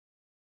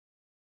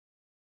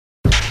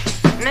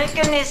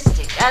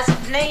mechanistic, as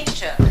if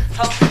nature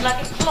functions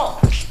like a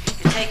clock.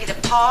 You take it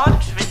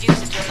apart,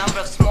 reduce it to a number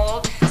of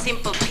small,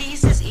 simple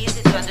pieces,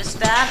 easy to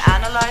understand,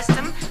 analyze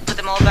them, put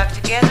them all back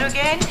together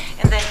again,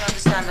 and then you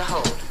understand the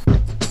whole.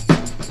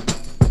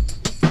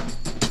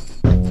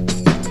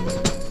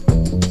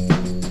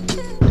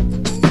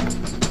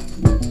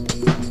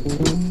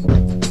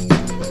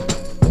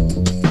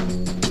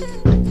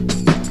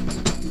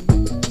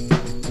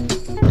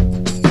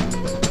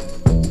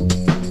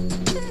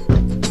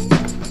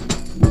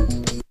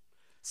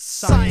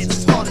 Science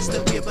is hardest to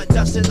wear, but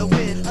dust in the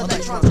wind.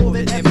 Electrons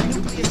orbit every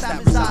nucleus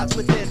that resides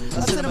within.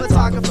 A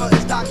cinematographer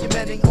is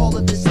documenting all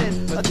of this in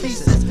a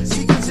thesis.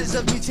 Sequences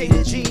of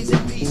mutated genes in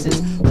pieces.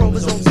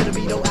 Chromosomes and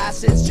amino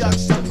acids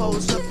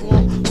juxtaposed to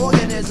form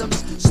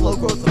organisms. Slow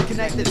growth of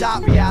connected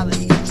dot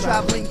reality.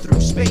 Traveling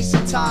through space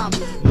and time.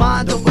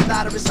 Mind over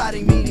matter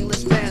reciting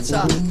meaningless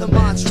banter. The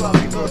mantra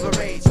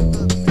reverberates.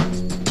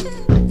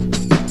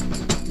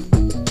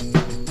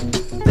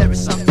 There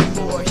is something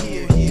more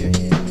here.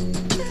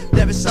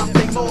 There is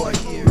something more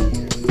here.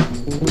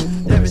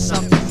 There is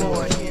something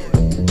more here.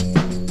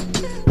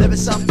 There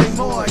is something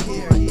more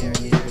here.